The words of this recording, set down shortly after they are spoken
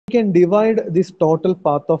can divide this total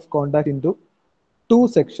path of contact into two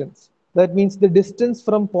sections. That means the distance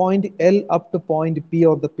from point L up to point P,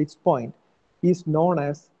 or the pitch point, is known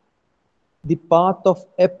as the path of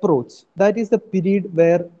approach. That is the period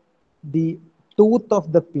where the tooth of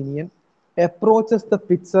the pinion approaches the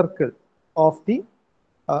pitch circle of the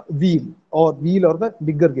wheel or the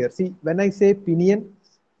bigger gear. See, when I say pinion,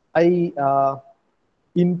 I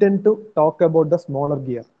intend to talk about the smaller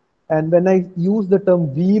gear. And when I use the term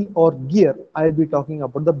wheel or gear, I'll be talking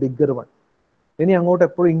about the bigger one.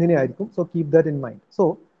 So keep that in mind. So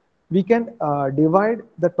we can divide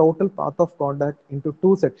the total path of contact into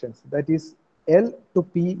two sections. That is, L to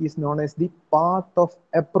P is known as the path of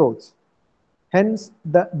approach. Hence,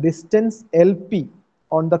 the distance LP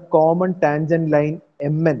on the common tangent line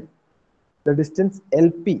MN, the distance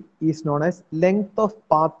LP is known as length of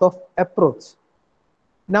path of approach.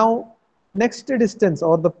 Now, next distance,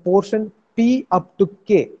 or the portion P up to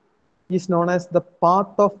K, is known as the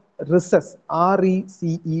path of recess,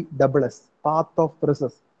 RECESS, path of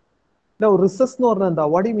recess. Now, recess എന്ന് പറഞ്ഞാൽ എന്താ?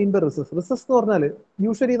 What do you mean by recess? Recess എന്ന് പറഞ്ഞാൽ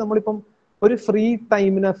usually നമ്മളിപ്പം ഒരു free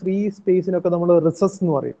ടൈമിന്, free സ്പേസിനൊക്കെ നമ്മൾ റിസസ്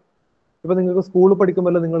എന്ന് പറയും. ഇപ്പൊ നിങ്ങൾക്ക് സ്കൂളിൽ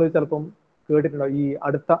പഠിക്കുമ്പോൾ നിങ്ങൾ ചിലപ്പം കേട്ടിട്ടുണ്ടോ, ഈ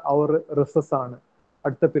അടുത്ത അവർ റിസസ് ആണ്,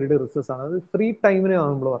 അടുത്ത പീരീഡ് റിസസ് ആണ്. അത് ഫ്രീ ടൈമിനാണ്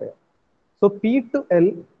നമ്മൾ പറയാം. So P to L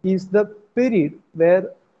is the period where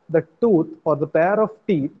the tooth or the pair of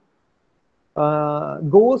teeth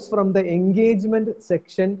goes from the engagement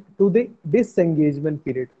section to the disengagement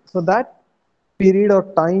period. So that period or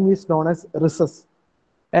time is known as recess,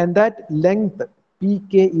 and that length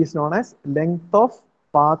PK is known as length of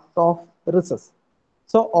path of recess.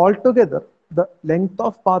 So altogether, the length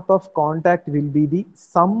of path of contact will be the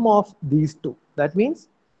sum of these two. That means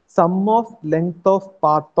sum of length of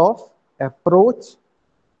path of approach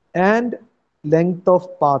and length of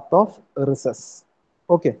path of recess.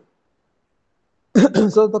 Okay.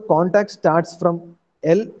 So the contact starts from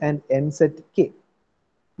L and ends at K.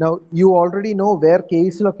 Now you already know where K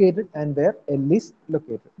is located and where L is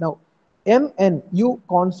located. Now MN, you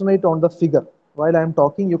concentrate on the figure. While I am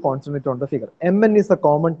talking, you concentrate on the figure. MN is the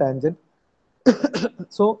common tangent.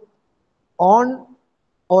 So on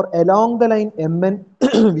or along the line MN,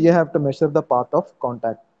 we have to measure the path of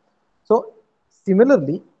contact. So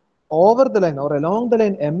similarly, over the line or along the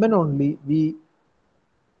line MN only, we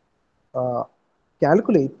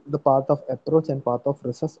calculate the path of approach and path of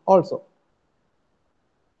recess also.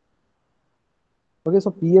 Okay,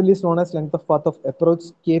 so PL is known as length of path of approach,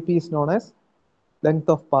 KP is known as length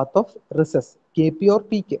of path of recess, KP or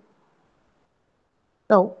PK.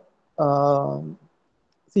 Now,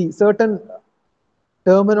 see, certain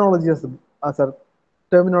terminologies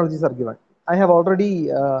are given. I have already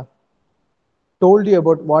told you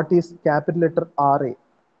about what is capital letter RA,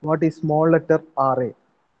 what is small letter RA.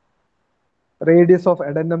 Radius of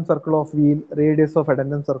addendum circle of wheel, radius of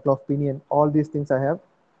addendum circle of pinion, all these things I have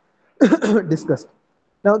discussed.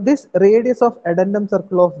 Now this radius of addendum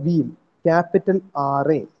circle of wheel, capital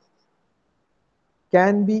RA,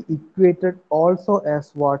 can be equated also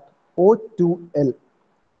as what? O2L.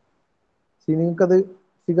 See, നിങ്ങൾക്കത്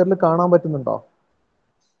ഫിഗറിൽ കാണാൻ പറ്റുന്നുണ്ടോ?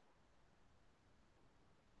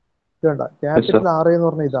 ഇതുണ്ട, capital R എന്ന്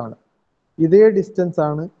പറഞ്ഞ ഇതാണ്. ഇതേ distance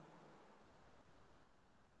ആണ്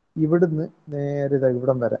ഇവിടുന്ന് നേരെ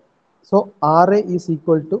ഇവിടം വരെ. So RA is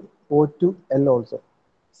equal to O2L also.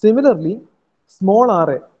 Similarly, small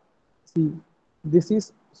RA, see, this is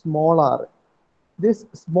small RA. This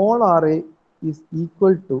small RA is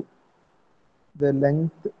equal to the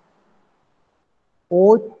length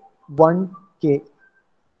O1K.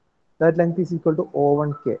 That length is equal to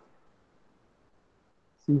O1K.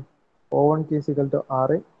 See, O1K is equal to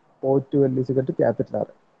RA, O2L is equal to capital R.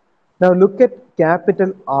 Now look at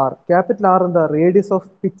capital R. Capital R is the radius of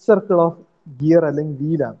pitch circle of gear അല്ലെങ്കിൽ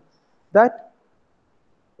wheel. That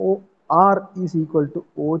R is equal to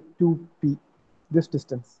O2P, this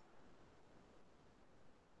distance.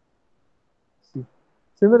 See.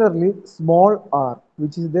 Similarly, small r,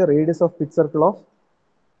 which is the radius of pitch circle of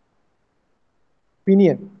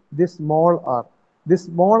pinion, this small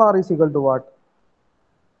r is equal to what?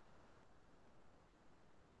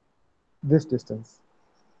 This distance.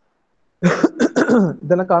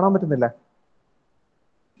 ഇതെല്ലാം കാണാൻ പറ്റുന്നില്ല?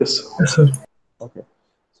 Yes, sir. Okay.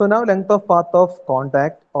 So now length of path of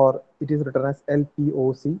contact, or it is written as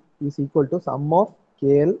LPOC, is equal to sum of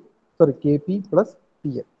KP plus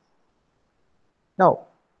PL. Now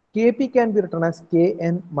KP can be written as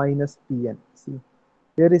Kn minus Pn. See,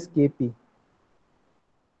 here is Kp.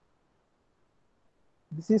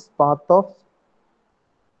 This is path of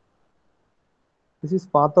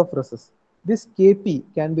recess. This Kp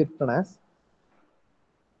can be written as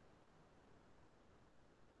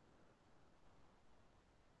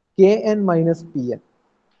Kn minus Pn.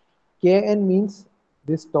 Kn means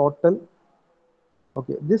this total.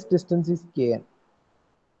 Okay, this distance is Kn.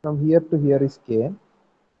 From here to here is Kn.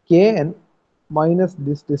 Kn minus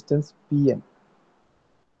this distance Pn.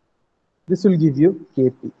 This will give you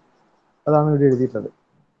Kp. അതാണ് ഇവിടെ എഴുതിയിട്ടുള്ളത്.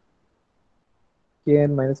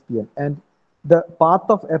 Kn minus Pn. And the path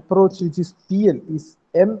of approach which is PL is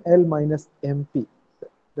ML minus MP.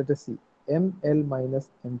 Let us see. ML minus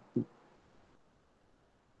MP.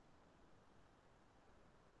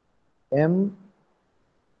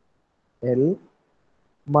 ML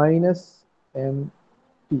minus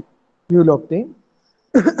MP. You will obtain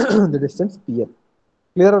the distance PL.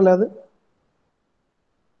 Clear or not?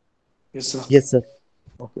 Yes, sir. Yes, sir.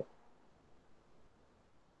 Okay.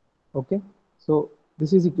 Okay. So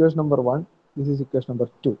this is equation number 1. This is equation number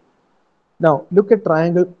 2. Now look at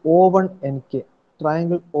triangle O1NK.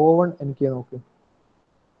 Triangle O1NK. Okay.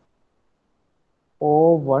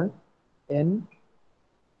 O1NK.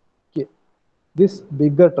 This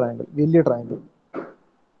bigger triangle, വലിയ triangle.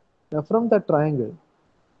 Now from that triangle,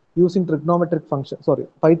 using trigonometric function, sorry,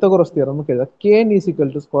 Pythagoras theorem, Kn is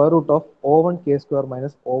equal to square root of O1K square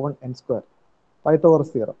minus O1N square. Pythagoras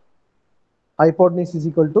theorem. Hypotenuse is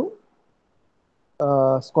equal to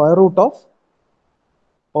square root of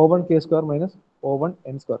O1K square minus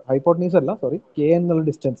O1N square. Hypotenuse alla, sorry, Kn is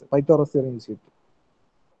distance. Pythagoras theorem is equal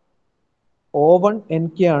to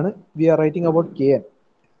O1NK ആണ്. We are writing about Kn.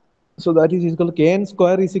 So that is equal to Kn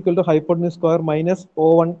square is equal to hypotenuse square minus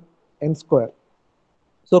O1N square.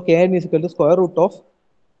 So Kn is equal to square root of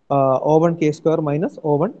O1K square minus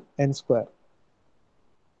O1N square.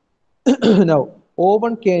 Now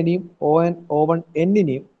O1K നെയും O1N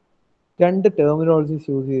നെയും രണ്ട് terminologies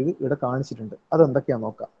use ചെയ്ത് ഇവിടെ കാണിച്ചിട്ടുണ്ട്. അതെന്തൊക്കെയാണെന്ന്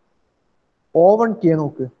നോക്കാം. O1K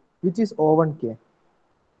നോക്ക്. Which is O1K?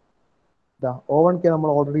 O1K നമ്മൾ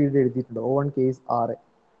already ഇവിടെ എഴുതിയിട്ടുണ്ട്. O1K is 6.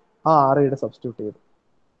 ആ 6 ഇവിടെ സബ്സ്റ്റിറ്റ്യൂട്ട് ചെയ്തു.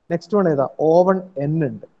 നെക്സ്റ്റ് വൺ ഏതാ? O1N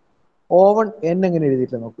ഉണ്ട്. O1N എങ്ങനെ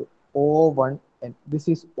എഴുതിയിട്ടില്ല നോക്ക്. O1N. This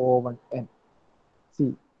is O1N.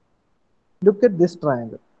 See, look at this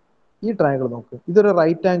triangle. ഈ ട്രയാങ്കിൾ നോക്ക്. ഇതൊരു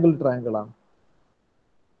റൈറ്റ് ആംഗിൾ ട്രയാങ്കിൾ ആണ്.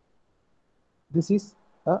 This is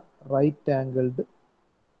a right angled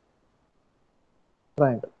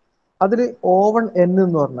triangle. അതിൽ O1N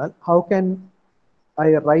എന്ന് പറഞ്ഞാൽ how can I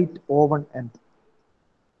write O1N?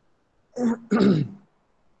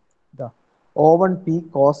 O1P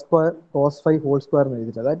cos square cos phi whole square എന്ന്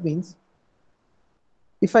എഴുതിയിട്ടുണ്ട്. That means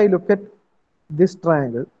if I look at this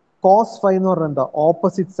triangle, cos phi എന്ന് പറഞ്ഞാൽ എന്താ?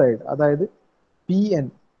 Opposite side, അതായത് PN.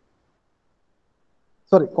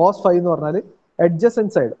 Sorry, cos phi എന്ന് പറഞ്ഞാൽ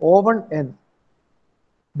adjacent side O1N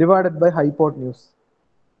divided by hypotenuse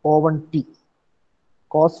O1P.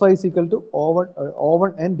 Cos phi is equal to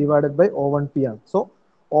O1N divided by O1P ആണ്. So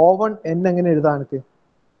O1N എങ്ങനെ എഴുതാൻ എനിക്ക്?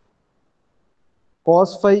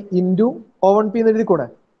 Cos phi into O1P എന്ന് എഴുതിക്കൂടെ?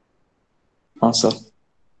 Sir.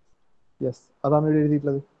 Yes, അതാണ് ഇവിടെ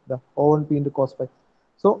എഴുതിയിട്ടുള്ളത്. O1P into cos phi.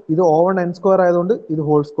 So ഇത് O1N square ആയതുകൊണ്ട് ഇത്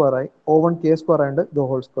ഹോൾ സ്ക്വയർ ആയി. O1K square ആയതുകൊണ്ട് ഇത്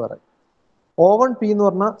ഹോൾ സ്ക്വയർ ആയി. O1P എന്ന്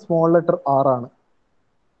പറഞ്ഞാൽ സ്മോൾ ലെറ്റർ R ആണ്.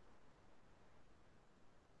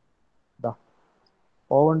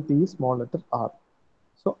 O1P is small letter R.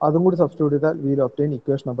 So അതും കൂടി സബ്സ്റ്റിറ്റ്യൂട്ട് ചെയ്താൽ we will obtain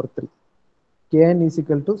equation number 3. Kn is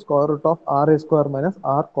equal to square root of RA square minus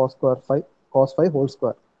R cos phi whole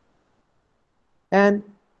square. And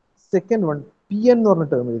second one, Pn എന്ന് പറഞ്ഞ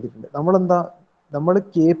term എഴുതിയിട്ടുണ്ട്. നമ്മൾ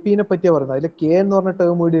KP നെ പറ്റിയാണ് പറയുന്നത്. അതിൽ K എന്ന് പറഞ്ഞ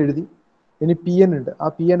ടേം കൂടി എഴുതി. ഇനി Pn ഉണ്ട്. ആ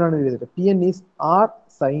Pn ആണ് എഴുതിയിട്ട്. Pn is R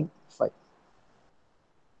sin phi.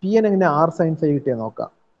 Pn എങ്ങനെ R sin phi കിട്ടിയാൽ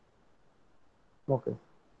നോക്കാം. ഓക്കെ,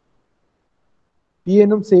 Pn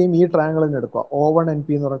ഉം സെയിം ഈ ട്രയാങ്കിൾ തന്നെ എടുക്കുക. O1NP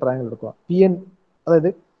എന്ന് പറഞ്ഞ ട്രയാങ്കിൾ എടുക്കുക. Pn അതായത്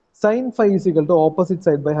sin phi is equal to opposite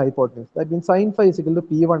side by hypotenuse. That means sin phi is equal to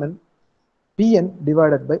P1N Pn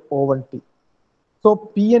divided by O1P. So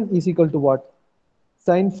Pn is equal to what?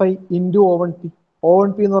 Sin phi into O1P.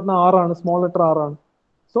 O1P എന്ന് പറഞ്ഞാൽ R ആണ്, small letter R ആണ്.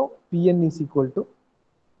 So Pn is equal to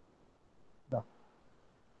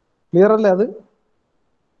clear അല്ലേ അത്?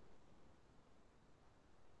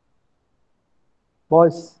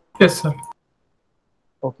 Boys? Yes, sir.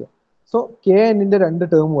 Okay, so Kn-ന്റെ രണ്ട്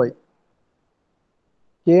ടേമുമായി,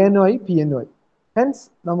 Kn-മായി Pn-മായി. Hence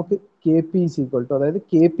നമുക്ക് Kp is equal to, അതായത്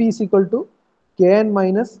Kp is equal to Kn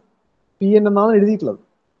minus Pn എന്നാണ് എഴുതിയിട്ടുള്ളത്.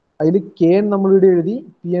 അതിൽ Kn നമ്മളിവിടെ എഴുതി,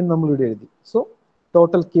 Pn നമ്മളിവിടെ എഴുതി. So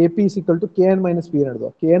total Kp is equal to Kn minus Pn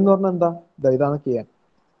എഴുതുക. Kn എന്ന് പറഞ്ഞാൽ എന്താ? ഇതാണ് Kn.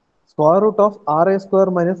 Square root of RA square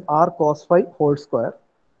minus R cos phi whole square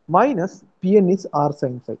minus Pn is R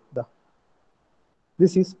sin phi.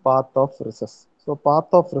 This is path of recess. So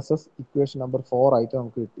path of recess equation number 4 ആയിട്ട്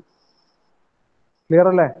നമുക്ക് കിട്ടി. Clear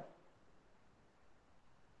അല്ലേ?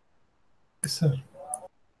 Yes, sir.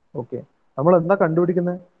 Okay, നമ്മൾ എന്താ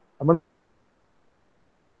കണ്ടുപിടിക്കുന്നത്? നമ്മൾ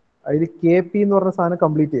അതിൽ K P എന്ന് പറഞ്ഞ സാധനം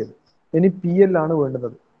കംപ്ലീറ്റ് ചെയ്തു. ഇനി പി എൽ ആണ്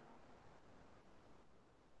വേണ്ടുന്നത്.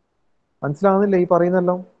 മനസ്സിലാവുന്നില്ല ഈ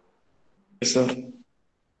പറയുന്നല്ലോ? Yes, sir.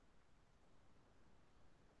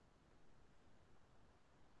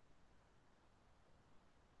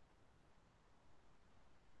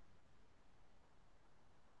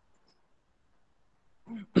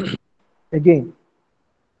 Again,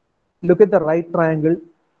 look at the right triangle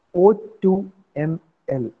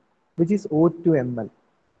O2ML, which is O2ML.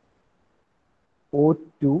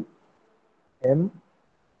 O2M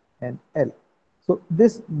and L. So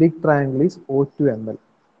this big triangle is O2ML.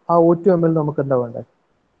 ആ O2ML നമുക്ക് എന്താ വേണ്ടത്?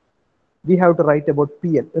 We have to write about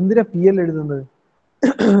PL. എന്തിനാ PL എഴുതുന്നത്?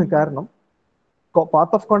 കാരണം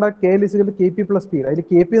path of contact KL is equal to KP plus PL. അതിൽ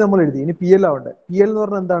KP നമ്മൾ എഴുതി, ഇനി PL ആവണ്ടേ. PL എന്ന്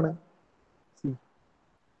പറഞ്ഞാൽ എന്താണ്?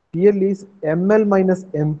 PL is ML minus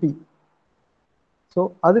MP. So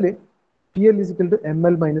അതിൽ PL is equal to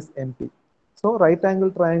ML minus MP. So right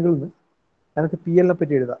angle triangle ന്ന് എനിക്ക് PL നെ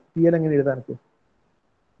പറ്റി എഴുതാം. PL എങ്ങനെ എഴുതാം എനിക്ക്?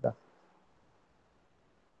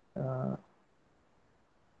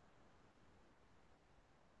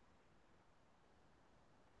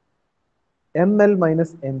 ML minus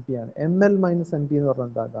MP ആണ്. ML minus MP എന്ന്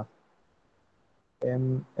പറഞ്ഞാൽ എന്താ?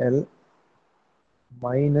 ML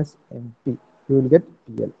minus MP. You will get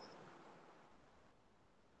PL.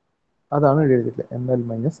 അതാണ് എഴുതിയിട്ടുള്ളത്, ML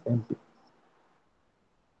minus MP.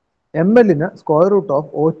 ML-ന് square root of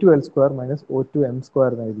O2L square minus O2M square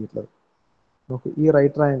എന്ന് എഴുതിയിട്ടുള്ളത്. നോക്ക്, ഈ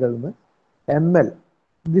റൈറ്റ് ട്രയാങ്കിളിൽ നിന്ന് ML,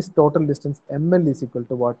 this total distance ML is equal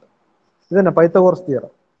to what? ഇതന്നെ Pythagoras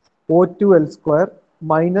theorem. O2L square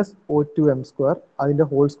minus O2M square അതിന്റെ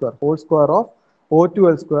whole square of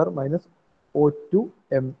O2L square minus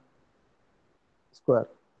O2M square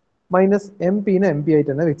minus MP-നെ MP ആയിട്ട്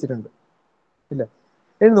തന്നെ വെച്ചിട്ടുണ്ട്, ഇല്ലേ?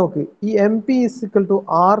 ഇനി നോക്ക്, ഈ MP is equal to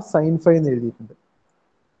R sine phi എന്ന് എഴുതിയിട്ടുണ്ട്.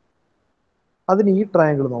 അതിന് ഈ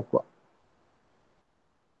ട്രയാങ്കിൾ നോക്കുക,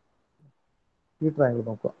 ഈ ട്രയാങ്കിൾ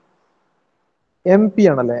നോക്കുക. MP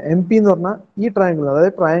ആണല്ലേ? MP എന്ന് പറഞ്ഞാൽ ഈ ട്രയാങ്കിൾ,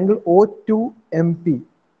 അതായത് ട്രയാങ്കിൾ O2MP.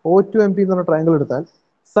 O2MP എന്ന് പറഞ്ഞ ട്രയാങ്കിൾ എടുത്താൽ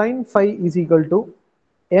sine phi is equal to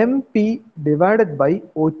MP divided by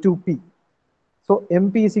O2P. So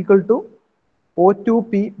MP is equal to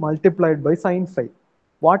O2P multiplied by sine phi.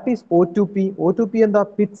 What is O2P? O2P എന്താ?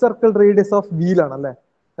 Pitch circle radius of wheel ആണല്ലേ?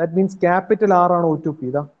 That means capital R ആണ് O2P.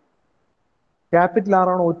 ഇതാ capital R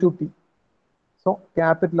ആണ് O2P. So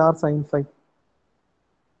capital R sine phi.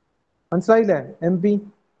 മനസ്സിലായില്ലേ? MP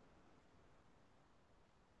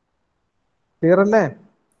clear അല്ലേ?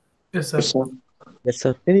 Yes, sir. Yes,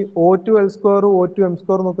 sir. ഇനി O2L square O2M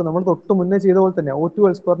square നോക്ക്, നമ്മൾ തൊട്ട് മുന്നേ ചെയ്ത പോലെ തന്നെ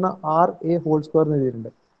O2L സ്ക്വയറിന് RA ഹോൾ സ്ക്വയർ എന്ന് എഴുതിയിട്ടുണ്ട്.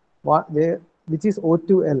 Which is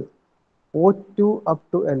O2L? O2 up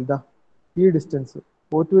to L, ദാ ഈ distance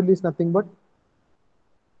O2L is nothing but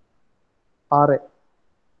RA.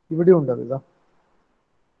 ഇവിടെ ഉണ്ട് അത്, ഇതാ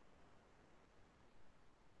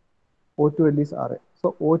O2L is RA. So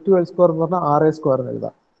O2L square എന്ന് പറഞ്ഞാൽ RA സ്ക്വയർ എന്ന്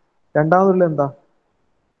എഴുതാം. രണ്ടാമതുള്ള എന്താ?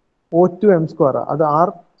 O2M സ്ക്വയർ, അത് R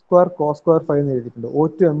സ്ക്വയർ കോസ് സ്ക്വയർ 5 എന്ന് എഴുതിയിട്ടുണ്ട്.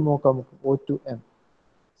 O2M നോക്കാം നമുക്ക്. O2M,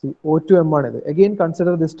 O2M ആണിത്. Again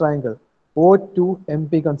consider this triangle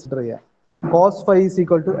O2MP consider ചെയ്യാം. Cos phi is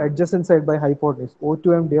equal to adjacent side by hypotenuse,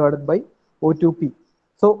 O2M divided by O2P.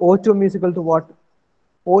 So O2M is equal to what?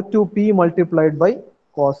 O2P multiplied by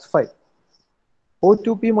cos phi.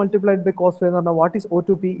 O2P multiplied by cos phi. What is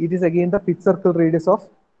O2P? It is again the pitch circle radius of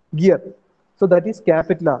gear. So that is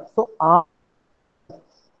capital R. So R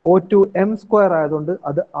O2M square ആയതുകൊണ്ട്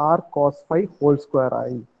അത് R cos phi whole square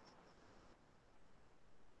ആയി.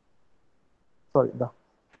 Sorry, ഇതാ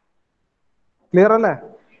clear അല്ലേ?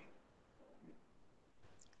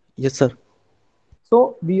 Yes, sir. So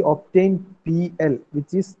we obtain PL,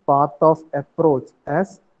 which is path of approach, as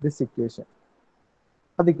this equation.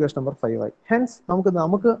 That equation number 5 ആയി. Hence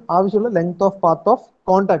നമുക്ക് ആവശ്യമുള്ള length of path of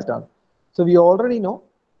contact ആണ്. So we already know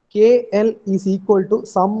KL is equal to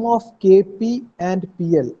sum of KP and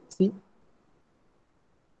PL. See,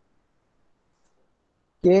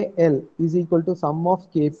 KL is equal to sum of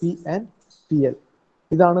KP and PL.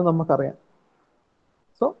 ഇതാണ് നമുക്കറിയാം.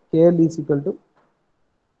 So KL is equal to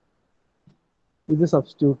ഇത്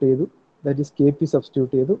substitute ചെയ്തു, that is KP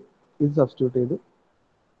substitute ചെയ്തു, ഇത് substitute ചെയ്തു,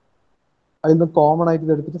 അതിൽ നിന്ന് common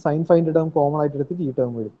ആയിട്ട് എടുത്തിട്ട് സൈൻ ഫൈൻ്റെ ടേം കോമൺ ആയിട്ട് എടുത്തിട്ട് ഈ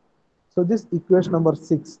ടേം എഴുതി. So this equation number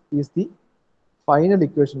 6 is the final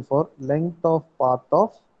equation for length of path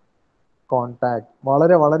of contact.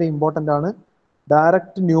 വളരെ വളരെ ഇമ്പോർട്ടൻ്റ് ആണ്.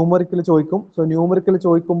 ഡയറക്റ്റ് ന്യൂമറിക്കൽ ചോദിക്കും. സോ ന്യൂമറിക്കൽ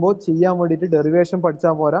ചോദിക്കുമ്പോൾ ചെയ്യാൻ വേണ്ടിയിട്ട് ഡെറിവേഷൻ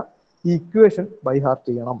പഠിച്ചാൽ പോരാ, ഈ ഇക്വേഷൻ ബൈ ഹാർട്ട്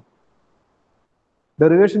ചെയ്യണം.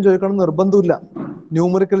 ഡെറിവേഷൻ ചോദിക്കണം നിർബന്ധമില്ല,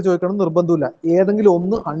 ന്യൂമറിക്കൽ ചോദിക്കണം നിർബന്ധമില്ല. ഏതെങ്കിലും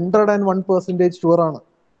ഒന്ന് 101% ഷുവർ ആണ്.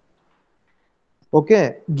 ഓക്കെ,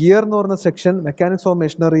 ഗിയർ എന്ന് പറഞ്ഞ സെക്ഷൻ മെക്കാനിക്സ് ഓഫ്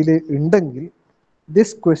മെഷീനറിയിൽ ഉണ്ടെങ്കിൽ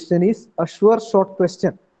this question is uh sure short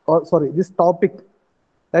question, sorry this topic.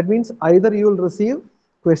 That means either you will receive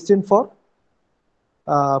question for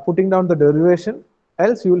putting down the derivation,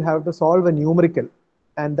 else you will have to solve a numerical,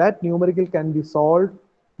 and that numerical can be solved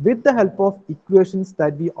with the help of equations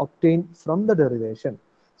that we obtain from the derivation.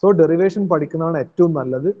 So derivation പഠിക്കുന്നതാണ് ഏറ്റവും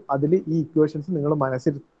നല്ലത്. അതിൽ ഈ equations നിങ്ങൾ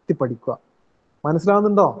മനസ്സിരുത്തി പഠിക്കുക.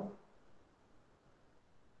 മനസ്സിലാവുന്നുണ്ടോ?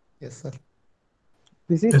 Yes, sir.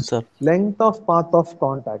 This is Yes, sir. length of path of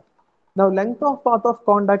contact. Now length of path of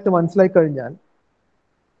contact മനസ്സിലായി കഴിഞ്ഞാൽ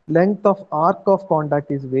length of arc of contact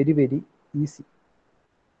is very easy.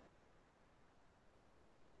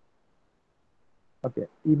 Okay,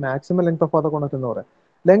 ഈ maximum length of path of contact എന്ന് പറയാം.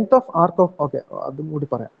 Length of arc of, okay, അതും കൂടി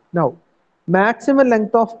പറയാം. Now maximum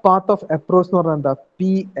length of path of approach എന്ന് പറഞ്ഞാൽ എന്താ?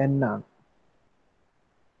 Pn ആണ്.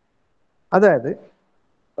 അതായത്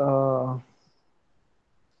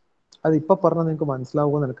അത് ഇപ്പൊ പറഞ്ഞാൽ നിങ്ങൾക്ക്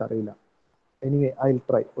മനസ്സിലാവുമെന്ന് എനിക്കറിയില്ല. Anyway I will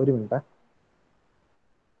try. ഒരു മിനിറ്റ്.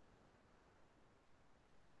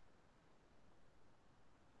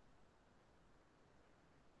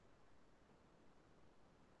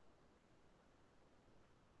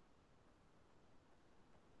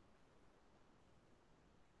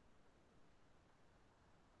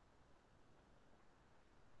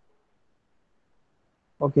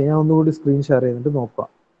 ഓക്കെ, ഞാൻ ഒന്നുകൂടി സ്ക്രീൻ ഷെയർ ചെയ്തിട്ട് നോക്കാം.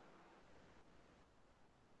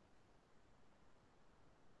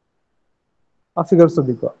 ആ ഫിഗർ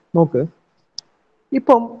ശ്രദ്ധിക്കുക. നോക്ക്,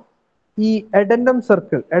 ഇപ്പം ഈ എഡൻഡം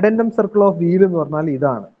സർക്കിൾ ഓഫ് വീൽ എന്ന് പറഞ്ഞാൽ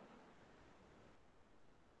ഇതാണ്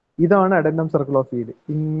എഡൻഡം സർക്കിൾ ഓഫ് വീൽ.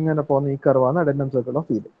 ഇങ്ങനെ പോകുന്ന ഈ കർവാണ് addendum circle of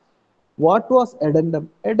wheel. What was addendum?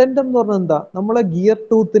 Addendum എന്ന് പറഞ്ഞാൽ എന്താ? നമ്മളെ ഗിയർ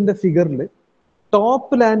ടൂത്തിന്റെ ഫിഗറിൽ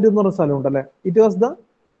ടോപ്പ് ലാൻഡ് എന്ന് പറഞ്ഞ സ്ഥലം ഉണ്ടല്ലേ, it was the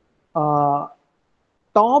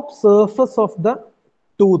top surface of the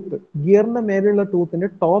tooth. ഗിയറിന്റെ മേലെയുള്ള ടൂത്തിന്റെ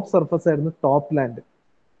ടോപ്പ് സർഫസ് ആയിരുന്നു ടോപ്പ് ലാൻഡ്.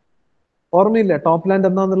 ഓർമ്മയില്ലേ ടോപ്പ് ലാൻഡ്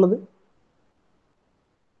എന്താന്നുള്ളത്?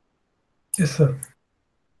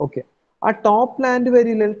 ഓക്കെ, ആ ടോപ്പ് ലാൻഡ്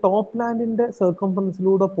വരില്ല. ടോപ്പ് ലാൻഡിന്റെ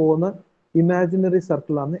സർക്കംഫറൻസിലൂടെ പോകുന്ന ഇമാജിനറി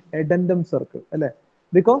സർക്കിൾ ആണ് എഡൻഡം സർക്കിൾ അല്ലെ?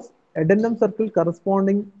 Because addendum circle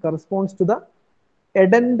corresponds to the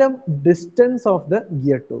addendum distance of the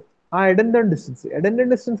gear tooth. ആ എഡൻഡം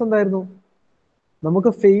ഡിസ്റ്റൻസ് എന്തായിരുന്നു? നമുക്ക്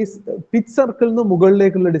പിച്ച് സർക്കിളിൽ നിന്ന്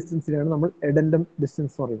മുകളിലേക്കുള്ള ഡിസ്റ്റൻസിനെയാണ് നമ്മൾ എഡൻഡം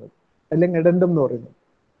ഡിസ്റ്റൻസ് എന്ന് പറയുന്നത്, അല്ലെങ്കിൽ എഡൻഡം എന്ന് പറയുന്നത്.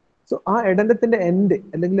 സോ ആ എഡൻഡത്തിന്റെ എൻഡ്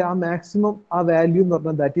അല്ലെങ്കിൽ ആ മാക്സിമം ആ വാല്യൂ എന്ന്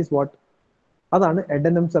പറഞ്ഞാൽ ദാറ്റ് ഈസ് വാട്ട്, അതാണ്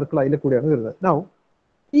എഡൻഡം സർക്കിൾ. അതിലെ കൂടെയാണ് വരുന്നത്. നൗ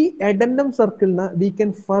ഈ എഡൻഡം സർക്കിളിന് we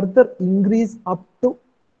can further increase up to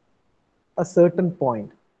A certain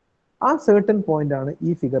point. ആ സർട്ടൻ പോയിന്റ് ആണ്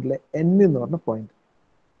ഈ ഫിഗറിലെ എൻ എന്ന് പറഞ്ഞ പോയിന്റ്.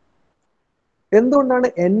 എന്തുകൊണ്ടാണ്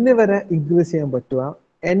എൻ വരെ ഇൻക്രീസ് ചെയ്യാൻ പറ്റുക,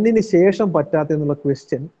 എന്നിന് ശേഷം പറ്റാത്ത എന്നുള്ള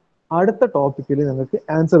ക്വസ്റ്റ്യൻ അടുത്ത ടോപ്പിക്കിൽ നിങ്ങൾക്ക്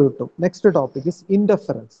ആൻസർ കിട്ടും. Next topic is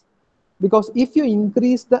interference. Because if you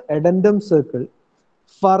increase the addendum circle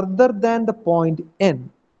further than the point n,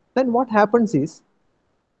 then what happens is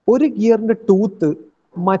ഒരു ഗിയറിന്റെ ടൂത്ത്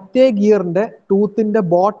മറ്റേ ഗിയറിന്റെ ടൂത്തിന്റെ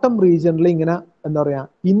ബോട്ടം റീജിയനിൽ ഇങ്ങനെ എന്താ പറയാ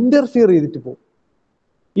ഇന്റർഫിയർ ചെയ്തിട്ട് പോകും.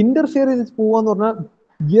 ഇന്റർഫിയർ ചെയ്തിട്ട് പോവാന്ന് പറഞ്ഞാൽ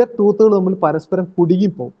ഗിയർ ടൂത്തുകൾ തമ്മിൽ പരസ്പരം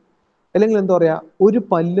കുടുങ്ങിപ്പോവും. അല്ലെങ്കിൽ എന്താ പറയാ, ഒരു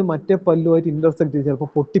പല്ല് മറ്റേ പല്ലുമായിട്ട് ഇന്റർസെക്ട് ചെയ്ത്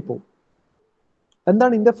ചിലപ്പോൾ പൊട്ടിപ്പോവും.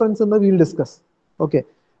 എന്താണ് ഇന്റർഫറൻസ് എന്ന് will discuss. Okay,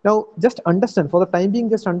 now just understand, for the time being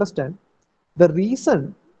just understand the reason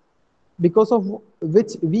because of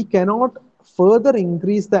which we cannot further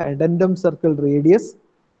increase the addendum circle radius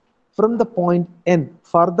from the point n,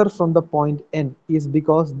 further from the point n, is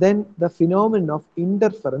because then the phenomenon of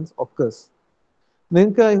interference occurs.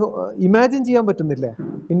 നിങ്ങൾക്ക് imagine ചെയ്യാൻ പറ്റുന്നില്ലേ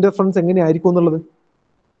interference എങ്ങനെയായിരിക്കും എന്നുള്ളത്?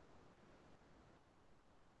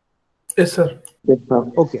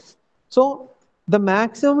 Okay, so the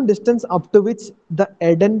maximum distance up to which the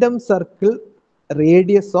addendum circle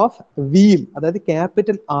radius of wheel, അതായത്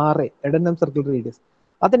capital R A addendum circle radius,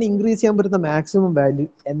 അതിന് increase ചെയ്യാൻ പറ്റുന്ന maximum value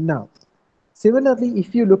n ആണ്. Similarly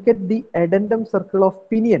if you look at the addendum circle of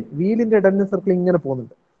pinion, വീലിന്റെ addendum circle ഇങ്ങനെ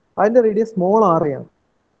പോകുന്നുണ്ട്, അതിന്റെ radius small R A ആണ്.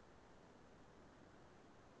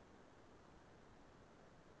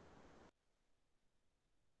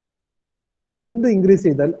 എന്ത് ഇൻക്രീസ്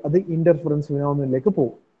ചെയ്താൽ അത് ഇന്റർഫറൻസ് ഫിനോമിനലിലേക്ക്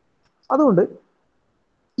പോകും. അതുകൊണ്ട്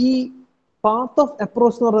ഈ പാത്ത് ഓഫ്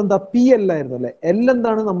അപ്രോച്ച് എന്ന് പറയുന്നത് എന്താ? പി എൽ ആയിരുന്നു അല്ലെ? എൽ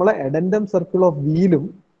എന്താണ്? നമ്മളെ എഡൻഡം സർക്കിൾ ഓഫ് വീലും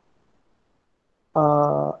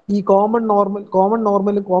ഈ കോമൺ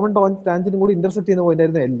ടാൻജന്റും കൂടി ഇന്റർസെക്ട് ചെയ്യുന്ന പോയിന്റ്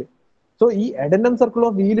ആയിരുന്നു എൽ. സോ ഈ എഡൻഡം സർക്കിൾ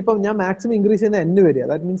ഓഫ് വീൽ ഇപ്പം ഞാൻ മാക്സിമം ഇൻക്രീസ് ചെയ്യുന്ന എൻ വരിക,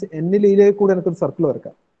 ദാറ്റ് മീൻസ് എന്നിലേക്ക് കൂടെ എനിക്കൊരു സർക്കിൾ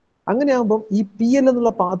വരക്കാം. അങ്ങനെയാകുമ്പോൾ ഈ പി എൽ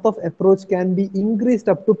എന്നുള്ള path of approach can be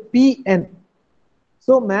increased up to P N.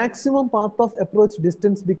 So maximum path of approach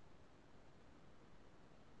distance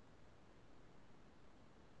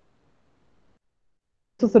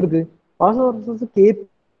എടുക്ക് path of റിസസ് K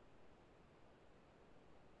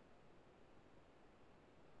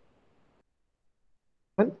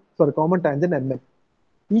sorry common tangent M N.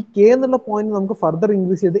 ഈ കെ എന്നുള്ള പോയിന്റ് നമുക്ക് ഫർദർ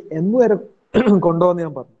ഇൻക്രീസ് ചെയ്ത് M വരെ കൊണ്ടുപോകാന്ന്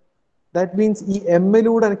ഞാൻ പറഞ്ഞു. That means ഈ M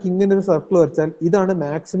ലൂടെ എനിക്ക് ഇങ്ങനെ ഒരു സർക്കിൾ വരച്ചാൽ ഇതാണ്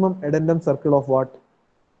maximum addendum circle of what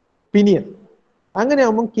pinion. അങ്ങനെ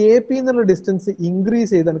ആകുമ്പോൾ കെ പി എന്നുള്ള ഡിസ്റ്റൻസ്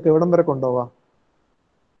ഇൻക്രീസ് ചെയ്ത് എനിക്ക് എവിടം വരെ കൊണ്ടുപോവാം?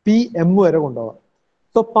 പി എം വരെ കൊണ്ടുപോവാം.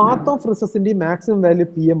 So path of റിസസിന്റെ maximum value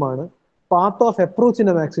P M ആണ്, path of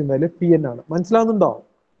അപ്രോച്ചിന്റെ maximum value P N ആണ്. മനസ്സിലാവുന്നുണ്ടോ?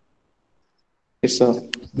 Yes, sir.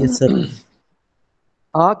 Yes, sir.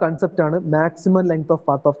 ആ കൺസെപ്റ്റ് ആണ് maximum length of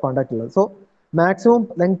path of contact ഉള്ളത്. So maximum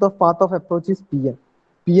length of path of approach is P N.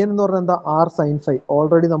 P N എന്ന് പറഞ്ഞാൽ എന്താ? R sine phi.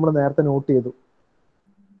 Already നമ്മൾ നേരത്തെ നോട്ട് ചെയ്തു.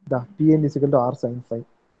 P N is equal to R sine phi.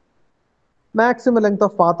 Maximum length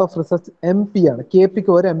of path of research M P ആണ്. K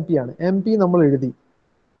പിക്ക് ഒരു M P ആണ്. M P നമ്മൾ എഴുതി.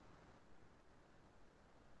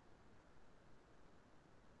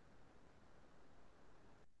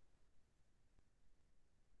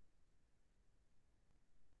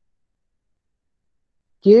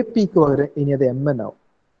 കെ പിക്ക് പകരം ഇനി അത് എം എൻ ആവും.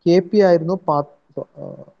 കെ പി ആയിരുന്നു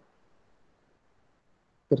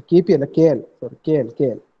കെ പി അല്ല K L, sorry K L, K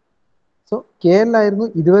L. So K L ആയിരുന്നു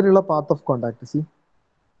ഇതുവരെയുള്ള പാത്ത് ഓഫ് കോണ്ടാക്ട്. സി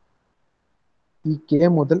ഈ കെ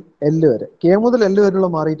മുതൽ എൽ വരെ, കെ മുതൽ എൽ വരെയുള്ള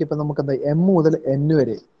മാറിയിട്ട് ഇപ്പൊ നമുക്ക് എന്താ എം മുതൽ എൻ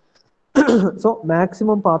വരെ. So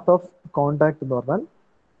maximum path of contact എന്ന് പറഞ്ഞാൽ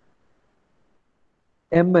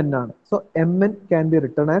എം എൻ ആണ്. So M N can be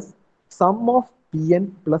written as some of P N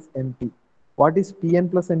plus M P. What is P N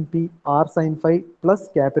plus N P? R sine phi plus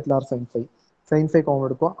capital R sine phi. Sine phi common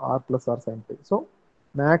എടുക്കുക, R plus R sine phi. So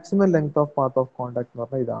maximum length of path of contact എന്ന്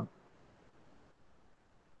പറഞ്ഞാൽ ഇതാണ്.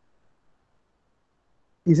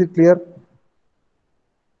 Is it clear?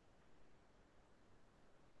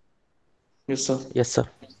 Yes, sir. Yes, sir.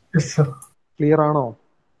 Yes, sir. Clear ആണോ?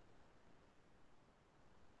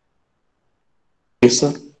 Yes,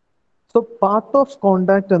 sir. So path of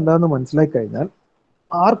contact എന്താണെന്ന് മനസ്സിലാക്കി കഴിഞ്ഞാൽ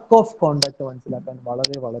arc of contact മനസ്സിലാക്കാൻ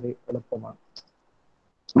വളരെ വളരെ എളുപ്പമാണ്.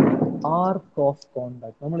 ആർക്ക് ഓഫ്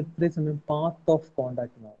കോണ്ടാക്ട് നമ്മൾ ഇത്രയും സമയം പാത്ത് ഓഫ്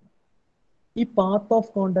കോണ്ടാക്ട് എന്ന് പറഞ്ഞു. ഈ പാത്ത്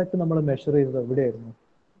ഓഫ് കോണ്ടാക്ട് നമ്മൾ മെഷർ ചെയ്തത് എവിടെയായിരുന്നു?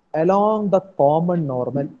 Along the common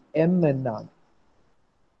normal M N ആണ്.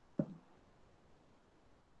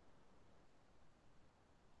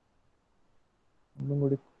 ഒന്നും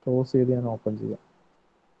കൂടി ക്ലോസ് ചെയ്ത് ഞാൻ ഓപ്പൺ ചെയ്യാം.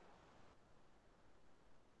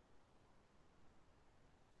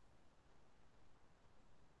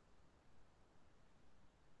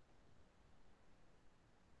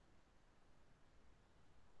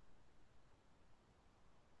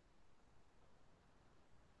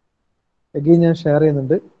 എഗെയിൻ ഞാൻ ഷെയർ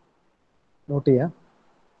ചെയ്യുന്നുണ്ട്, നോട്ട് ചെയ്യാം.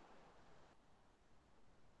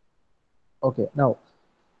 Okay, now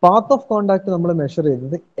path of contact നമ്മൾ മെഷർ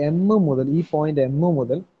ചെയ്യുന്നത് എം മുതൽ, ഈ പോയിന്റ് എം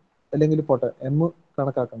മുതൽ, അല്ലെങ്കിൽ പോട്ടെ എം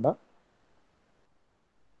കണക്കാക്കണ്ട,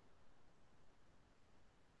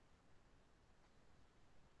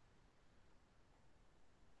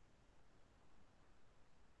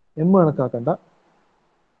 എം കണക്കാക്കണ്ട,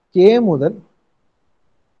 കെ മുതൽ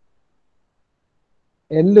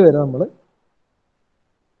എൽ വരെ നമ്മൾ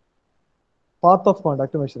പാത്ത് ഓഫ്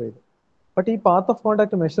കോണ്ടാക്ട് മെഷർ ചെയ്തു. ബട്ട് ഈ പാത്ത് ഓഫ്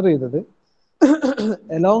കോണ്ടാക്ട് മെഷർ ചെയ്തത്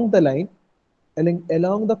അലോങ് ദ ലൈൻ അല്ലെങ്കിൽ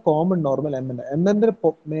along the common normal M N. M എൻ്റെ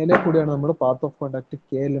മേലെ കൂടിയാണ് നമ്മൾ path of contact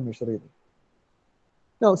K L measure ചെയ്തത്.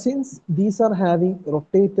 Now, since these are having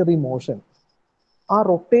rotatory motion, ആ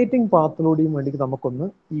റൊട്ടേറ്റിംഗ് പാത്തിലൂടെയും വേണ്ടി നമുക്കൊന്ന്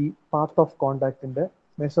ഈ പാത്ത് ഓഫ് കോണ്ടാക്ടിന്റെ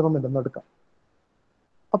മെഷർമെന്റ് ഒന്ന് എടുക്കാം.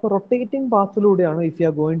 അപ്പൊ rotating പാത്തിലൂടെയാണ് if you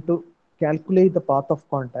are going to calculate the path of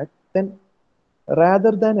contact, then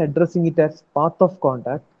rather than addressing it as path of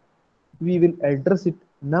contact, we will address it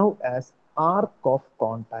now as arc of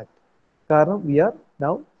contact. കാരണം we are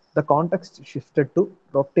now the context shifted to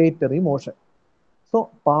rotatory motion. So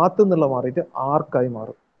path എന്നുള്ള മാറിയിട്ട് ആർക്കായി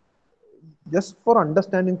മാറും. Just for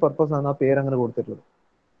understanding purpose ആണ് ആ പേര് അങ്ങനെ കൊടുത്തിട്ടുള്ളത്.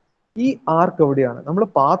 ഈ ആർക്ക് എവിടെയാണ്? നമ്മൾ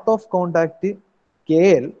path of contact K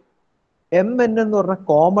L M N എന്ന് പറഞ്ഞ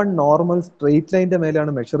കോമൺ നോർമൽ സ്ട്രെയിറ്റ് ലൈനിന്റെ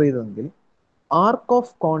മേലെയാണ് measure ചെയ്തതെങ്കിൽ arc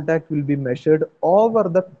of contact will be measured over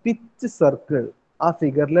the pitch circle. ആ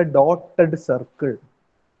ഫിഗറിലെ dotted circle.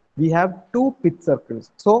 We have to pitch circles.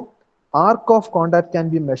 So arc of contact can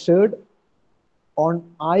be measured on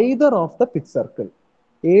either of the pitch circle.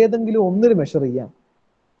 ഏതെങ്കിലും ഒന്നിൽ measure ചെയ്യാം.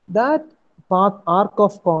 That path arc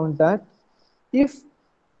of contact, if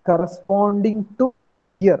corresponding to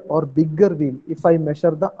here or bigger wheel, if I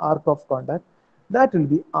measure the arc of contact, that will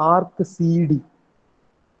be arc CD.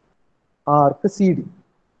 Arc CD.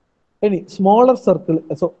 Any smaller circle,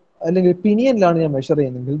 so അല്ലെങ്കിൽ പിനിയനിലാണ് ഞാൻ measure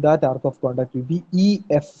ചെയ്യുന്നതെങ്കിൽ that arc of contact will be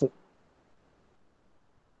EF.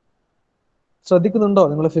 ശ്രദ്ധിക്കുന്നുണ്ടോ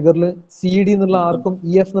നിങ്ങൾ ഫിഗറിൽ? C D എന്നുള്ള ആർക്കും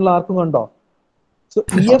E F എന്നുള്ള ആർക്കും കണ്ടോ? So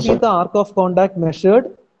EF is the arc of contact measured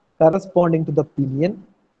corresponding to the pinion.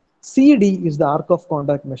 CD is the arc of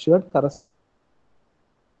contact measured corresponding.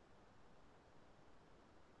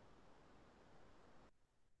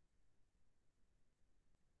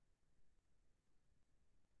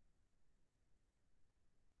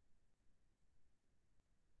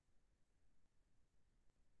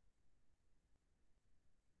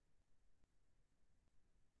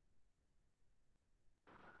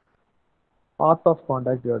 Path of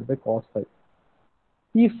contact divided by cos phi.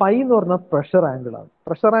 ഈ phi എന്ന് പറഞ്ഞാൽ pressure angle ആണ്.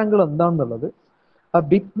 Pressure angle എന്താണെന്നുള്ളത് a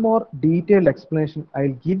bit more detailed explanation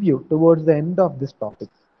I'll give you towards the end of this topic,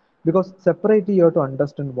 because separately you have to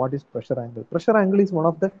understand what is pressure angle. Pressure angle is one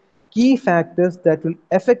of the key factors that will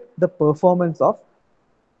affect the performance of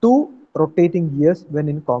two rotating gears when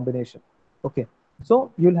in combination. Okay, so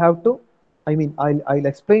you'll have to, I'll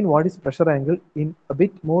explain what is pressure angle in a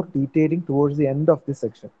bit more detailing towards the end of this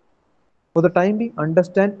section. For the time being,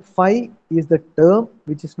 understand phi is the term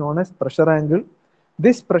which is known as pressure angle.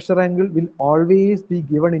 This pressure angle will always be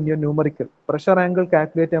given in your numerical. Pressure angle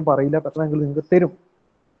calculate ചെയ്യാൻ പറയില്ല, pressure angle നിങ്ങൾക്ക് തരും.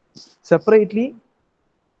 Separately,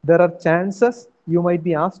 there are chances you might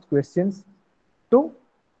be asked questions to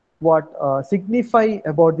what signify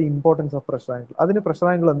about the importance of pressure angle. അതിന് pressure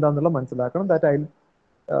angle എന്താണെന്നുള്ള മനസ്സിലാക്കണം. That I'll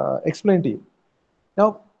explain to you. Now,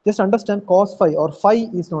 just understand cos phi or phi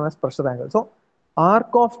is known as pressure angle. So,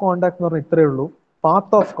 arc of contact എന്ന് പറഞ്ഞാൽ ഇത്രയേ ഉള്ളൂ,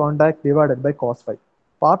 path of contact divided by cos phi.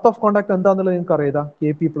 Path of contact എന്താണെന്നുള്ളത് നിങ്ങൾക്ക് അറിയാം, K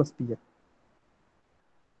P plus P N.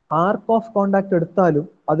 Arc of contact എടുത്താലും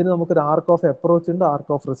അതിന് നമുക്കൊരു ആർക്ക് ഓഫ് അപ്രോച്ച് ഉണ്ട്,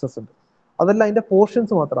 ആർക്ക് ഓഫ് റിസസ് ഉണ്ട്. അതല്ല അതിന്റെ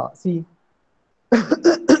പോർഷൻസ് മാത്രമാണ്. See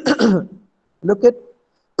look at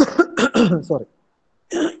sorry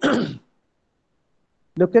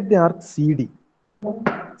look at the arc C D.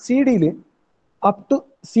 C ഡിയിൽ up to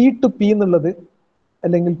C to P എന്നുള്ളത്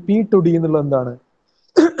അല്ലെങ്കിൽ പി ടു ഡി എന്നുള്ളത് എന്താണ്,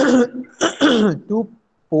 to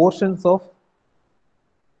portions of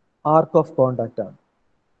arc of contact ആണ്.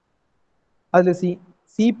 അതിൽ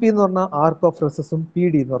സി പി എന്ന് പറഞ്ഞാൽ ആർക്ക് ഓഫ് റിസസും പി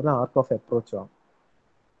ഡി എന്ന് പറഞ്ഞാൽ ആർക്ക് ഓഫ് അപ്രോച്ചും ആണ്.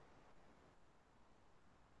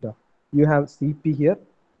 You have C P here,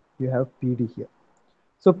 you have P D here.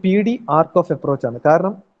 So P D arc of approach ആണ്,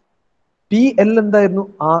 കാരണം പി എൽ എന്തായിരുന്നു,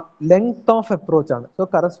 ആ ലെങ്ത് ഓഫ് അപ്രോച്ച് ആണ്. So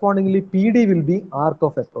correspondingly P D will be arc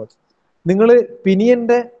of approach. നിങ്ങൾ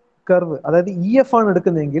പിനിയന്റെ curve, അതായത് E F ആണ്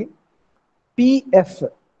എടുക്കുന്നതെങ്കിൽ P F,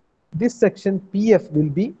 this section P F will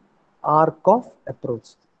be arc of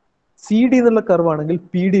approach. C D എന്നുള്ള കർവ് ആണെങ്കിൽ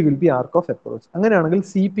P D will be arc of approach. അങ്ങനെയാണെങ്കിൽ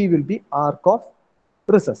C P will be arc of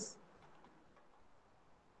റിസസ്.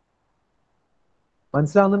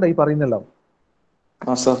 മനസ്സിലാവുന്നുണ്ടോ ഈ പറയുന്നല്ലോ?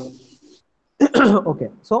 Okay,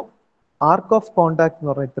 so arc of contact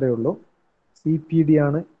എന്ന് പറഞ്ഞാൽ ഇത്രയേ ഉള്ളൂ. C P D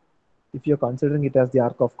ആണ്, if you are considering it as the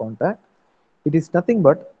arc of contact. It is nothing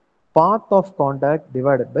but path of contact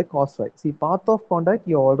divided by cos phi. See, path of contact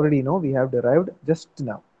you already know, we have derived just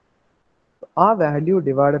now. ആ value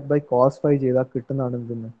divided by cos phi ചെയ്താൽ കിട്ടുന്നതാണ്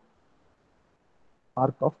എന്തെന്ന്,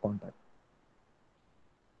 arc of contact.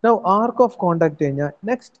 Now, arc of contact കഴിഞ്ഞാൽ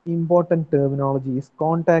next important terminology is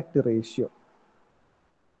contact ratio.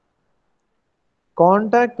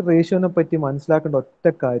 Contact റേഷ്യോനെ പറ്റി മനസ്സിലാക്കേണ്ട ഒറ്റ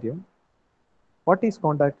കാര്യം, what is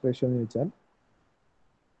contact ratio എന്ന് ചോദിച്ചാൽ,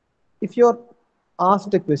 if you are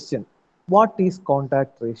asked a question, what is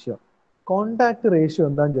contact ratio? Contact ratio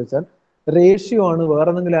എന്താണെന്ന് ചോദിച്ചാൽ റേഷ്യോ ആണ്, വേറെ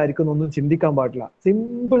എന്തെങ്കിലും ആയിരിക്കും ഒന്നും ചിന്തിക്കാൻ പാടില്ല.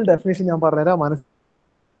 സിമ്പിൾ ഡെഫിനേഷൻ ഞാൻ പറഞ്ഞുതരാം, മനസ്സിൽ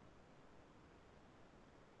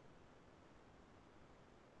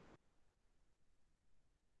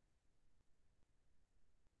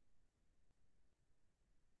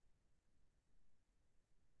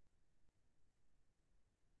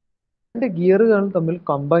രണ്ട് ഗിയറുകൾ തമ്മിൽ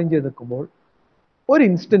കമ്പൈൻ ചെയ്ത് നിൽക്കുമ്പോൾ ഒരു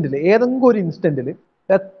ഇൻസ്റ്റന്റിൽ, ഏതെങ്കിലും ഒരു ഇൻസ്റ്റന്റിൽ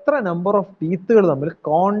എത്ര നമ്പർ ഓഫ് ടീത്തുകൾ തമ്മിൽ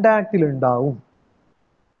കോണ്ടാക്റ്റിൽ ഉണ്ടാവും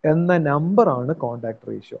എന്ന നമ്പർ ആണ് കോണ്ടാക്ട്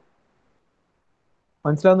റേഷ്യോ.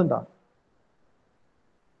 മനസ്സിലാവുന്നുണ്ടോ?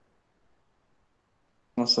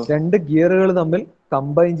 രണ്ട് ഗിയറുകൾ തമ്മിൽ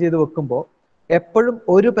കമ്പൈൻ ചെയ്ത് വെക്കുമ്പോൾ എപ്പോഴും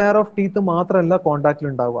ഒരു പെയർ ഓഫ് ടീത്ത് മാത്രമല്ല കോണ്ടാക്റ്റിൽ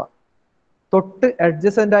ഉണ്ടാവുക, തൊട്ട്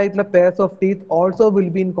അഡ്ജസന്റ് ആയിട്ടുള്ള pairs of teeth also will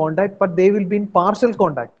be in contact, but they will be in partial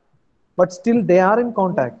contact, but still they are in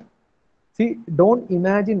contact. See, don't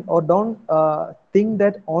imagine or don't think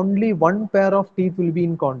that only one pair of teeth will be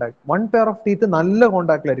in contact. One pair of teeth നല്ല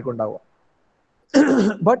കോണ്ടാക്റ്റിലായിരിക്കും ഉണ്ടാവുക,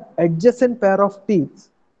 but adjacent pair of teeth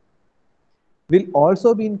will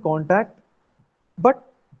also be in contact, but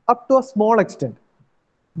up to a small extent.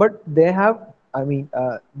 But they have,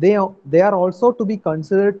 they are also to be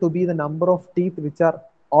considered to be the number of teeth which are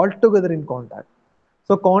altogether in contact.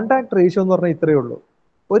 So contact ratio എന്ന് പറഞ്ഞാൽ ഇത്രയേ ഉള്ളൂ.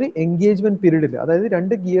 ഒരു engagement പീരീഡിൽ, അതായത്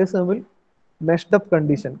രണ്ട് gears തമ്മിൽ meshed up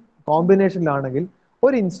condition കോമ്പിനേഷനിലാണെങ്കിൽ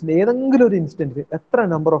ഒരു ഇൻസ്റ്റന്റ് ഏതെങ്കിലും ഒരു ഇൻസ്റ്റന്റിൽ എത്ര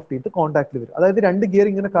നമ്പർ ഓഫ് ടീത്ത് കോൺടാക്റ്റിൽ വരും. അതായത് രണ്ട് ഗിയർ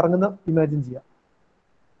ഇങ്ങനെ കറങ്ങുന്ന ഇമാജിൻ ചെയ്യാം.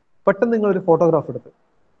 പെട്ടെന്ന് നിങ്ങൾ ഒരു ഫോട്ടോഗ്രാഫ് എടുത്ത്,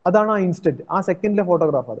 അതാണ് ആ ഇൻസ്റ്റന്റ്, ആ സെക്കൻഡിലെ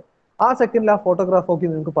ഫോട്ടോഗ്രാഫ്. അത് ആ സെക്കൻഡിൽ ആ ഫോട്ടോഗ്രാഫ് നോക്കി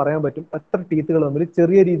നിങ്ങൾക്ക് പറയാൻ പറ്റും എത്ര ടീത്തുകൾ തമ്മിൽ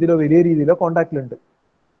ചെറിയ രീതിയിലോ വലിയ രീതിയിലോ കോൺടാക്റ്റിലുണ്ട്.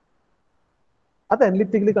 അത്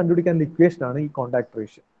അനലിറ്റിക്കലി കണ്ടുപിടിക്കാനുള്ള ഇക്വേഷൻ ആണ് ഈ കോൺടാക്ട്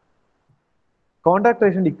റേഷ്യോ. കോൺടാക്ട്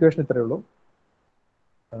റേഷ്യോന്റെ ഇക്വേഷൻ ഇത്രയേ ഉള്ളൂ,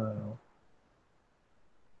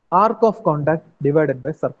 arc of contact divided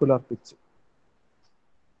by circular pitch.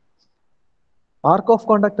 Arc of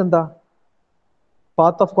contact എന്താ?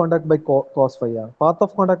 Path of contact by cos phi ആണ്. പാത്ത്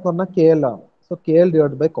ഓഫ് കോണ്ടാക്ട് എന്ന് പറഞ്ഞാൽ കെ എൽ ആണ്. So K L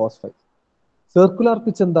divide by cos phi. Circular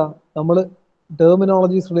pitch എന്താ? നമ്മൾ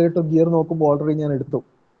terminologies related to gear നോക്കുമ്പോൾ already ഞാൻ എടുത്തു.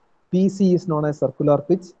 P C is known as circular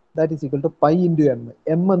pitch, that is equal to pi into M.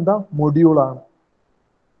 M എന്താ? Module ആണ്.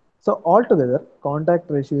 So all together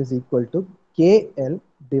contact ratio is equal to K L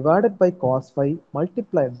divided by cos phi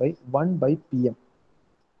multiplied by 1 by pm.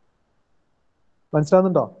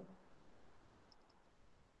 മനസ്സിലാവുന്നുണ്ടോ?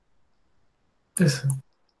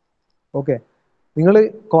 Okay. നിങ്ങൾ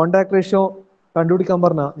contact ratio കണ്ടുപിടിക്കാൻ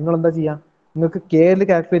പറഞ്ഞാൽ നിങ്ങൾ എന്താ ചെയ്യുക? നിങ്ങൾക്ക് കെ എൽ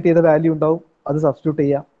കാൽക്കുലേറ്റ് ചെയ്ത വാല്യൂ ഉണ്ടാവും, അത് സബ്സ്റ്റിറ്റ്യൂട്ട്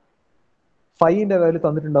ചെയ്യുക. ഫൈന്റെ വാല്യൂ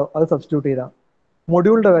തന്നിട്ടുണ്ടാവും, അത് സബ്സ്റ്റിറ്റ്യൂട്ട് ചെയ്താൽ.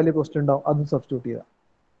 മൊഡ്യൂളിന്റെ വാല്യൂ ക്വസ്റ്റ്യൻ ഉണ്ടാവും, അതും സബ്സ്റ്റിറ്റ്യൂട്ട് ചെയ്താൽ.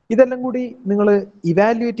 ഇതെല്ലാം കൂടി നിങ്ങൾ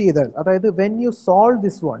ഇവാലുവേറ്റ് ചെയ്താൽ, അതായത് when you solve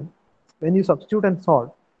this one, when you substitute and solve,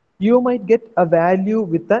 you might get a value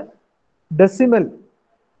with a decimal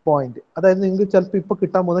point. അതായത് നിങ്ങൾക്ക് ചിലപ്പോൾ ഇപ്പൊ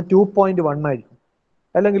കിട്ടാൻ പോകുന്ന 2.1 ആയിരിക്കും,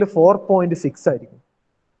 അല്ലെങ്കിൽ 4.6 ആയിരിക്കും.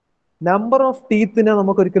 നമ്പർ ഓഫ് ടീത്തിനെ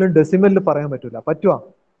നമുക്ക് ഒരിക്കലും ഡെസിമലിൽ പറയാൻ പറ്റില്ല. പറ്റുവാ?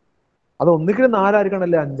 അത് ഒന്നുകിൽ 4 ആയിരിക്കണം,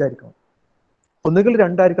 അല്ലെ 5 ആയിരിക്കണം, ഒന്നുകിൽ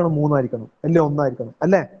 2 ആയിരിക്കണം, 3 ആയിരിക്കണം, അല്ലെ 1 ആയിരിക്കണം,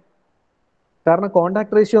 അല്ലേ? കാരണം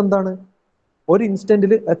കോണ്ടാക്ട് റേഷ്യോ എന്താണ്? ഒരു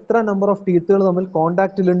ഇൻസ്റ്റന്റിൽ എത്ര നമ്പർ ഓഫ് ടീത്തുകൾ തമ്മിൽ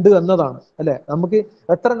കോണ്ടാക്റ്റിൽ ഉണ്ട് എന്നതാണ്, അല്ലെ? നമുക്ക്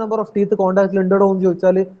എത്ര നമ്പർ ഓഫ് ടീത്ത് കോണ്ടാക്റ്റിൽ ഉണ്ടോ എന്ന്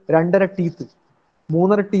ചോദിച്ചാൽ 2.5 ടീത്ത്,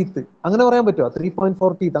 3.5 ടീത്ത്, അങ്ങനെ പറയാൻ പറ്റുമോ?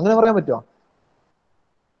 3.4 ടീത്ത് അങ്ങനെ പറയാൻ പറ്റുമോ?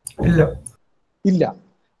 ഇല്ല. ഇല്ല.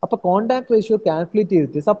 അപ്പൊ കോണ്ടാക്ട് റേഷ്യോ കാൽക്കുലേറ്റ്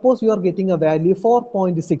ചെയ്തിട്ട് suppose you are getting A value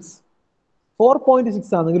 4.6.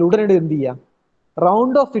 4.6 ആണെങ്കിൽ ഉടനടി എന്ത് ചെയ്യാം?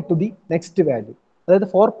 Round of it to the next value. അതായത്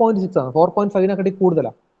 4.6 ആണ്, 4.5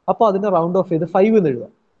 കൂടുതലാണ്, അപ്പൊ അതിനെ റൗണ്ട് ഓഫ് ചെയ്ത് 5 എന്ന്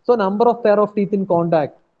എഴുതാം. So number of pair of teeth in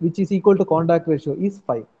contact which is equal to contact ratio is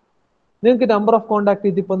 5. നിങ്ങൾക്ക് നമ്പർ ഓഫ് കോണ്ടാക്ട്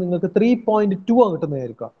teeth ഇപ്പൊ നിങ്ങൾക്ക് 3.2 ആണ്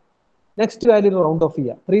കിട്ടുന്നതായിരിക്കാം. നെക്സ്റ്റ് വാല്യൂ റൗണ്ട് ഓഫ്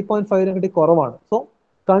ചെയ്യുക, 3.5 കുറവാണ്. So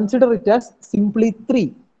consider it as simply 3.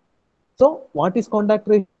 So what is contact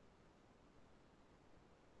ratio?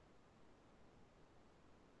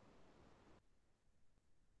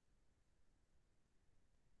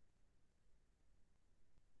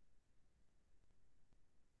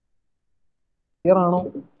 Clear ആണോ?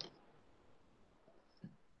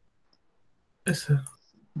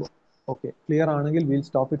 Okay, clear ആണെങ്കിൽ will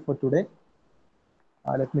stop it for today.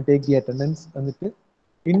 Let me take the attendance. എന്നിട്ട്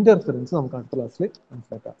ഇന്റർഫിറൻസ് നമുക്ക് അടുത്ത ക്ലാസ്സിൽ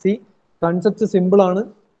മനസ്സിലാക്കാം. സി, കൺസെപ്റ്റ് സിമ്പിൾ ആണ്,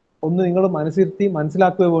 ഒന്ന് നിങ്ങൾ മനസ്സിരുത്തി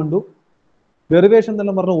മനസ്സിലാക്കുക വേണ്ടു. ഡെറിവേഷൻ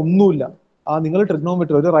എന്നെല്ലാം പറഞ്ഞാൽ ഒന്നുമില്ല. നിങ്ങൾ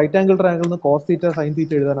ട്രിഗ്നോമെട്രി, ഒരു റൈറ്റ് ആംഗിൾ ട്രയാംഗിളിൽ നിന്ന് കോസ് തീറ്റ സൈൻ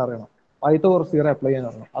തീറ്റ എഴുതാൻ അറിയണം, പൈത്തഗോറസ് തിയറം അപ്ലൈ ചെയ്യാൻ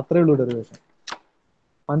അറിയണം. അത്രേ ഉള്ളൂ ഡെറിവേഷൻ.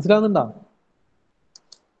 മനസ്സിലാവുന്നുണ്ടോ?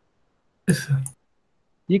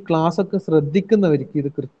 ഈ ക്ലാസ് ഒക്കെ ശ്രദ്ധിക്കുന്നവർക്ക് ഇത്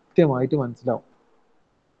കൃത്യമായിട്ട് മനസ്സിലാവും.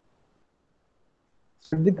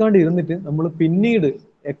 ശ്രദ്ധിക്കാണ്ട് ഇരുന്നിട്ട് നമ്മൾ പിന്നീട്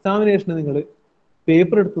എക്സാമിനേഷന് നിങ്ങൾ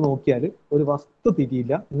പേപ്പർ എടുത്ത് നോക്കിയാൽ ഒരു വസ്തു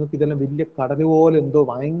തിരിയില്ല. നിങ്ങൾക്ക് ഇതെല്ലാം വലിയ കടല് പോലെ എന്തോ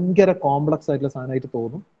ഭയങ്കര കോംപ്ലക്സ് ആയിട്ടുള്ള സാധനമായിട്ട്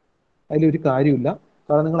തോന്നും. അതിലൊരു കാര്യമില്ല.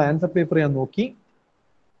 കാരണം നിങ്ങൾ ആൻസർ പേപ്പർ ഞാൻ നോക്കി,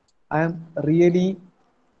 ഐ ആം റിയലി,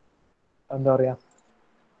 എന്താ പറയാ,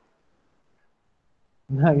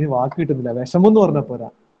 അതിന് വാക്ക് കിട്ടുന്നില്ല, വിഷമം എന്ന് പറഞ്ഞാൽ പോരാ,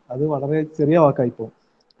 അത് വളരെ ചെറിയ വാക്കായി പോകും.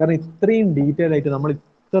 കാരണം ഇത്രയും ഡീറ്റെയിൽ ആയിട്ട് നമ്മൾ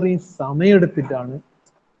ഇത്രയും സമയമെടുത്തിട്ടാണ്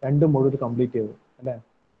 2 മൊഡ്യൂൾ കംപ്ലീറ്റ് ചെയ്തത്, അല്ലെ?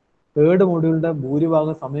 3rd മൊഡ്യൂളിന്റെ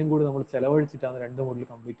ഭൂരിഭാഗം സമയം കൂടി നമ്മൾ ചെലവഴിച്ചിട്ടാണ് 2 മൊഡ്യൂൾ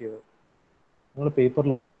കംപ്ലീറ്റ് ചെയ്തത്. നിങ്ങൾ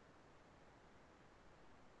പേപ്പറിൽ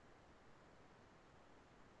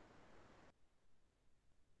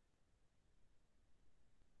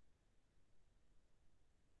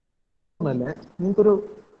നിങ്ങൾക്കൊരു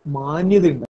മാന്യത ഉണ്ട്.